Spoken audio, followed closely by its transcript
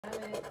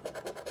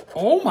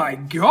Oh my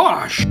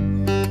gosh!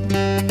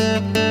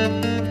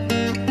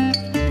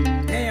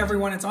 Hey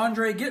everyone, it's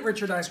Andre, Get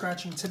Rich or Die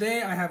Scratching.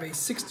 Today I have a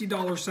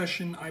 $60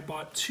 session. I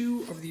bought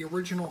 2 of the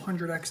original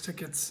 100X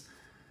tickets,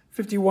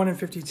 51 and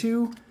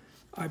 52.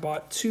 I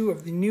bought 2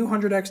 of the new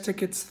 100X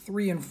tickets,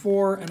 3 and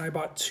 4, and I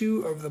bought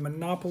 2 of the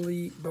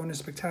Monopoly Bonus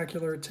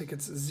Spectacular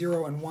tickets,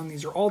 0 and 1.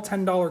 These are all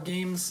 $10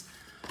 games.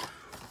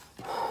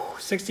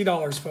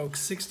 $60,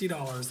 folks,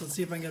 $60. Let's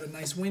see if I can get a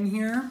nice win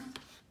here.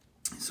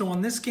 So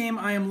on this game,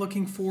 I am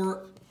looking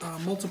for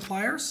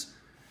multipliers,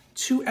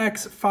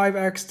 2x,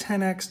 5x,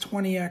 10x,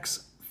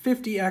 20x,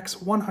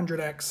 50x,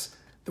 100x.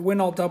 The win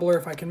all doubler,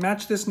 if I can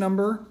match this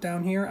number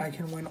down here, I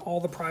can win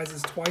all the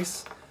prizes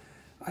twice.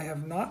 I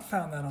have not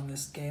found that on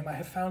this game. I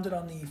have found it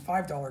on the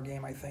 $5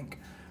 game, I think.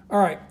 All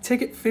right,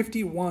 ticket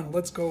 51.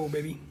 Let's go,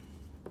 baby.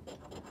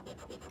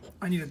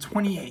 I need a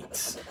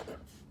 28.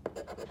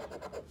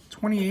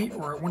 28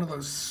 or one of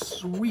those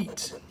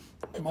sweet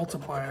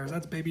multipliers.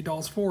 That's Baby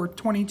Dolls 4.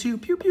 22.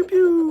 Pew, pew,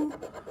 pew.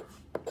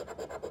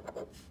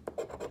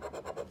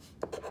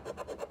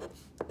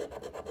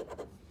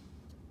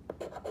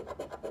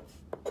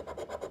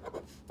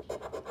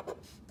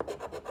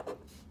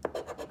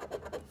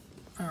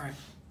 All right.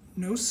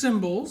 No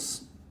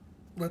symbols.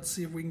 Let's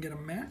see if we can get a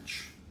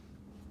match.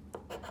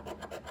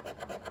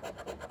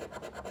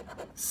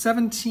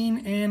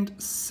 17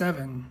 and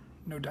 7.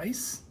 No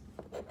dice.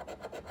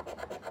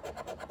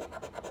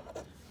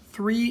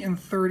 3 and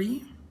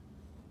 30.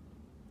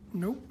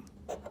 Nope.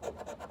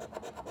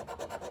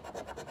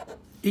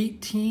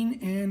 18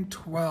 and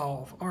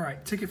 12. All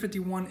right, ticket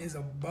 51 is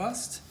a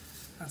bust.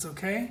 That's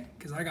okay,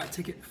 because I got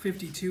ticket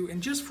 52.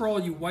 And just for all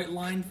you white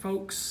line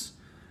folks,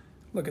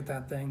 look at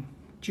that thing.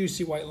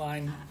 Juicy white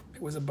line.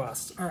 It was a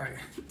bust. All right,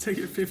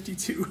 ticket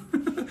 52.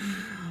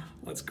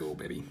 Let's go,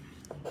 baby.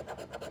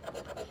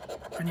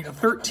 I need a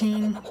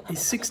 13, a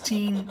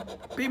 16,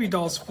 Baby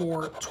Dolls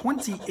 4,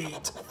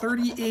 28,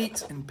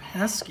 38, and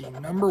pesky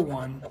number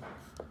 1,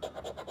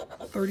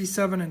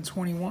 37 and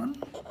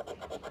 21,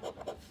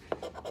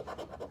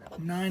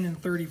 9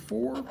 and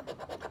 34,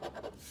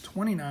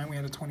 29, we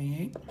had a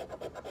 28,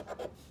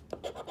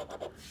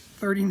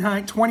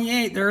 39,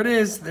 28, there it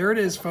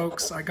is,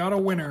 folks. I got a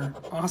winner.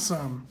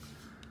 Awesome.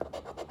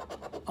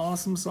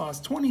 Awesome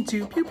sauce.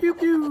 22, pew, pew,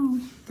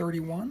 pew,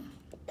 31.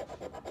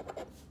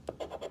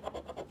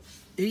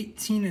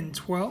 18 and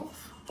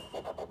 12,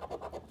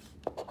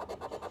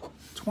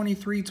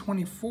 23,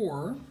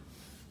 24,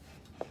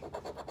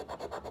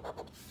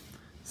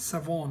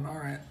 7. All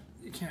right,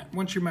 you can't,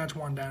 once you match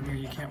one down here,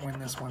 you can't win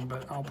this one,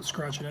 but I'll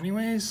scratch it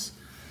anyways.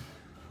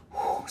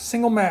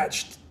 Single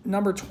match,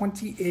 number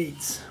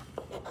 28.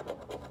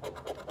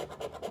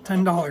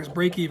 $10,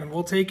 break even.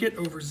 We'll take it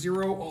over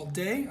 0 all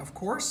day, of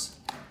course.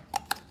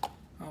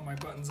 Oh, my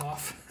button's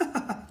off.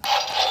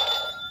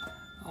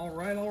 All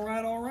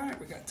right.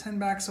 We got 10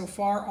 back so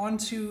far. On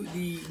to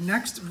the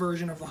next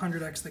version of the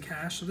 100X the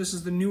Cash. So this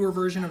is the newer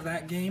version of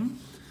that game.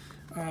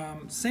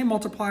 Same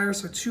multiplier,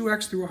 so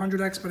 2x through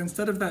 100x, but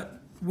instead of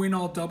that win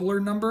all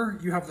doubler number,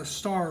 you have the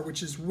star,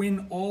 which is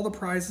win all the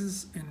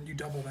prizes and you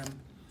double them.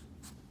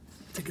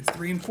 Tickets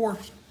 3 and 4. All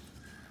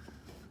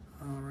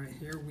right,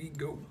 here we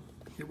go.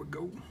 Here we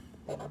go.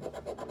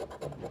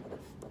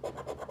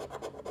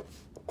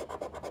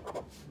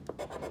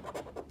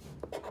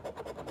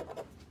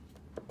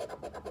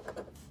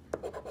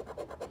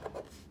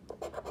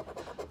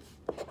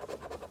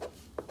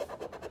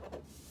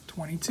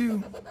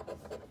 $22.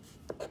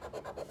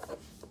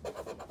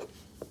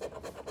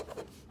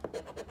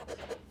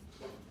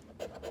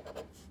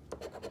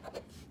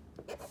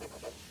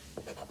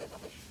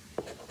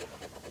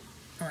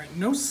 All right,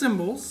 no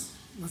symbols.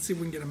 Let's see if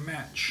we can get a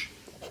match.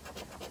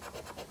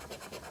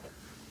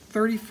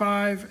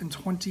 35 and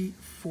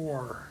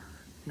 24.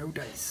 No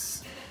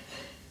dice.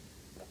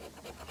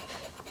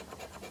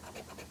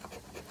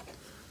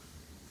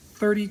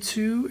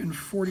 32 and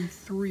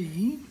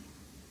 43.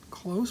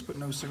 Close, but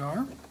no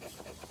cigar.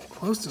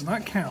 Close does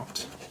not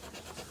count.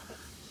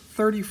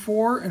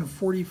 34 and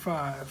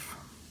 45.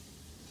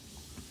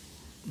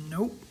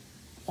 Nope.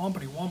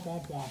 Wompity womp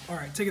womp womp. All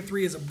right, ticket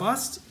 3 is a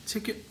bust.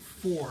 Ticket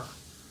 4.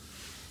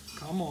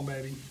 Come on,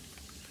 baby.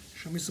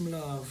 Show me some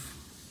love.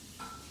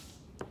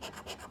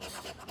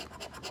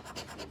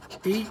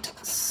 8,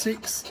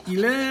 6,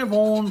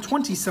 11,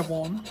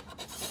 27,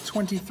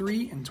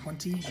 23, and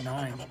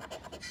 29.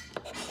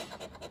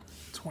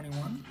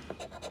 21.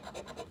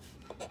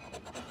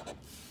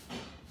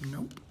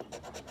 Nope.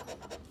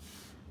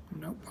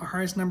 Nope. Our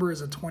highest number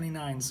is a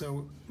 29,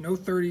 so no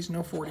 30s,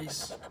 no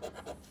 40s.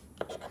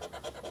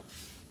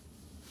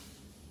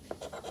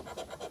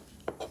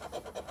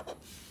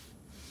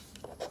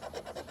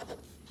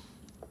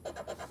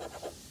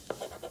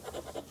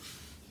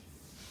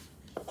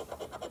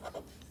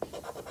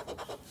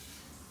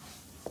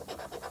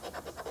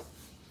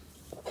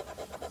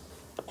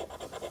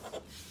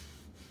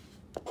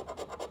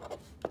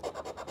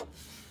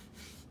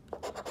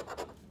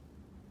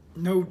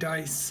 No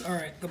dice. All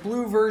right, the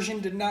blue version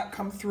did not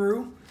come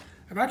through.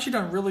 I've actually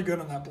done really good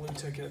on that blue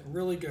ticket.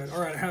 Really good.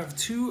 All right, I have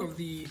 2 of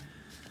the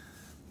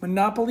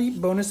Monopoly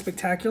bonus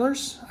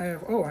spectaculars. I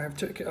have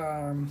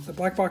the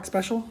black box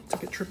special,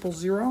 ticket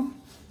 000.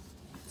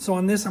 So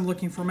on this, I'm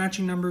looking for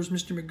matching numbers,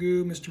 Mr.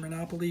 Magoo, Mr.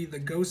 Monopoly, the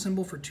go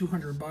symbol for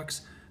 200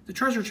 bucks. The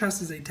treasure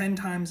chest is a 10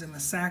 times and the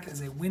sack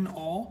is a win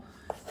all.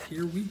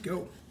 Here we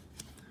go.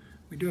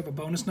 We do have a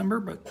bonus number,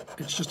 but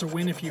it's just a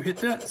win if you hit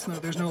that. So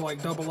there's no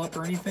like double up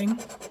or anything.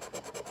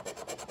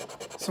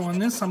 So on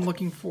this, I'm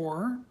looking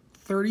for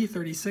 30,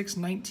 36,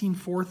 19,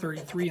 4,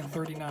 33, and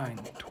 39.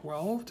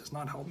 12 does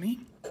not help me.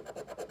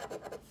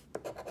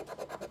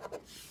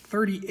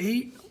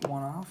 38,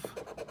 one off.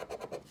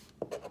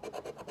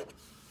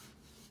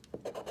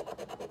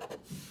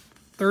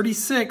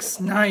 36,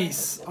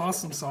 nice.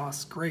 Awesome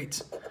sauce,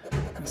 great.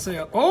 I'm gonna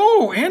say,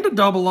 oh, and a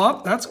double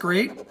up, that's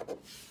great.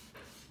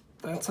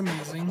 That's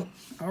amazing.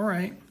 All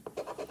right.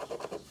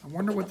 I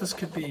wonder what this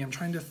could be. I'm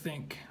trying to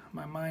think.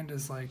 My mind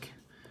is like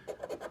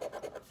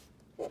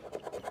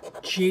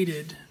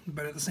jaded,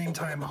 but at the same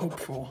time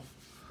hopeful.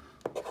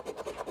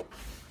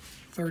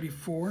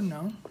 34,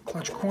 no.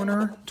 Clutch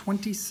corner,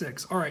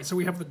 26. All right, so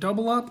we have the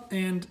double up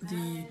and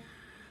the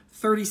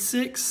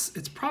 36.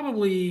 It's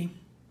probably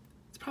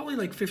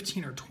like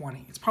 15 or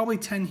 20. It's probably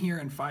 10 here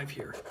and 5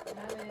 here.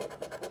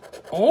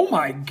 Oh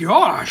my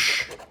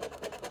gosh.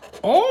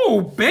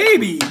 Oh,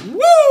 baby.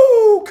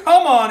 Woo!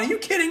 Come on, are you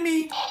kidding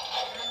me?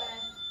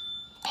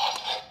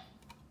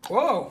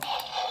 Whoa.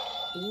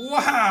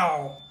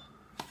 Wow.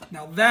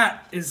 Now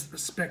that is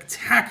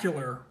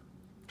spectacular.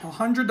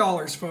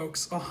 $100,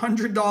 folks.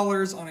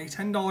 $100 on a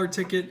 $10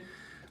 ticket.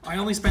 I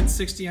only spent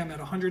 60. I'm at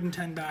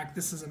 110 back.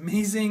 This is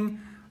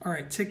amazing. All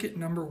right, ticket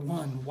number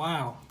 1.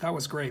 Wow, that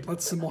was great.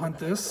 Let's symbol hunt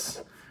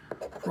this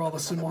for all the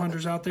symbol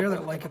hunters out there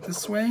that like it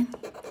this way.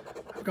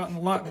 I've gotten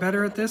a lot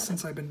better at this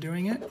since I've been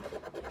doing it.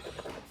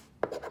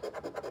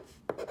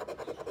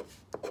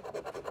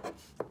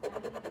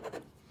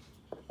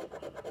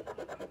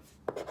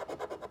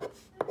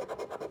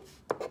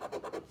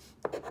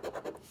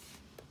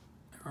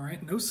 All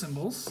right, no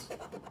symbols.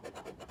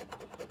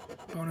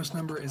 Bonus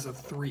number is a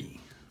 3.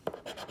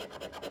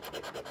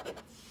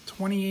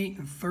 28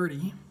 and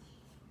 30.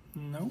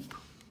 Nope.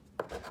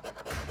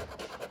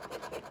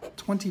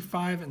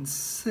 25 and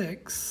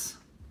 6.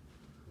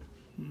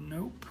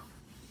 Nope.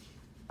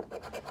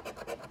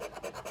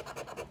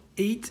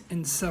 8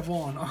 and 7.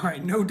 All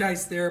right, no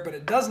dice there, but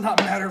it does not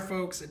matter,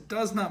 folks. It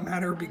does not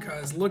matter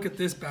because look at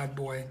this bad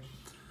boy.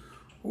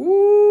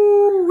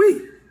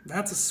 Ooh-wee.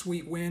 That's a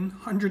sweet win.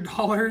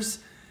 $100.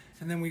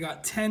 And then we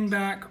got 10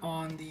 back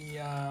on the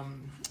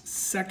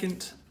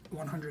second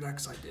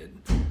 100X I did.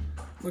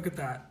 Look at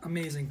that.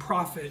 Amazing.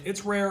 Profit.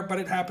 It's rare, but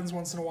it happens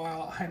once in a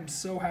while. I'm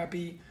so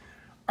happy.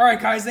 All right,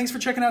 guys. Thanks for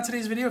checking out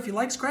today's video. If you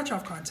like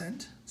scratch-off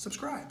content,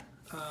 subscribe.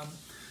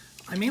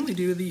 I mainly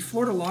do the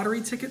Florida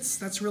Lottery tickets.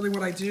 That's really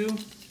what I do.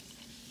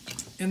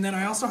 And then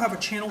I also have a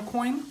channel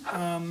coin.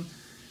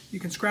 You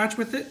can scratch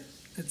with it.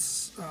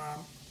 It's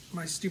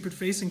my stupid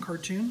face in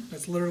cartoon.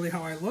 That's literally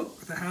how I look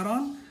with a hat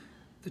on.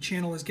 The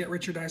channel is Get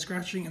Rich or Die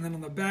Scratching, and then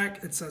on the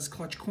back it says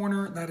Clutch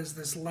Corner. That is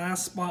this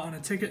last spot on a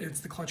ticket. It's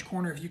the Clutch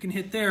Corner. If you can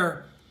hit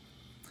there,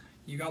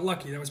 you got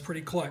lucky. That was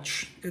pretty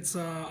clutch. It's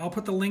I'll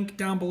put the link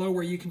down below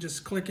where you can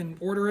just click and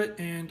order it,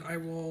 and I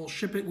will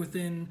ship it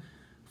within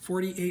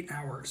 48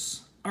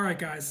 hours. All right,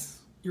 guys,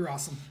 you're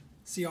awesome.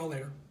 See y'all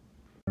later.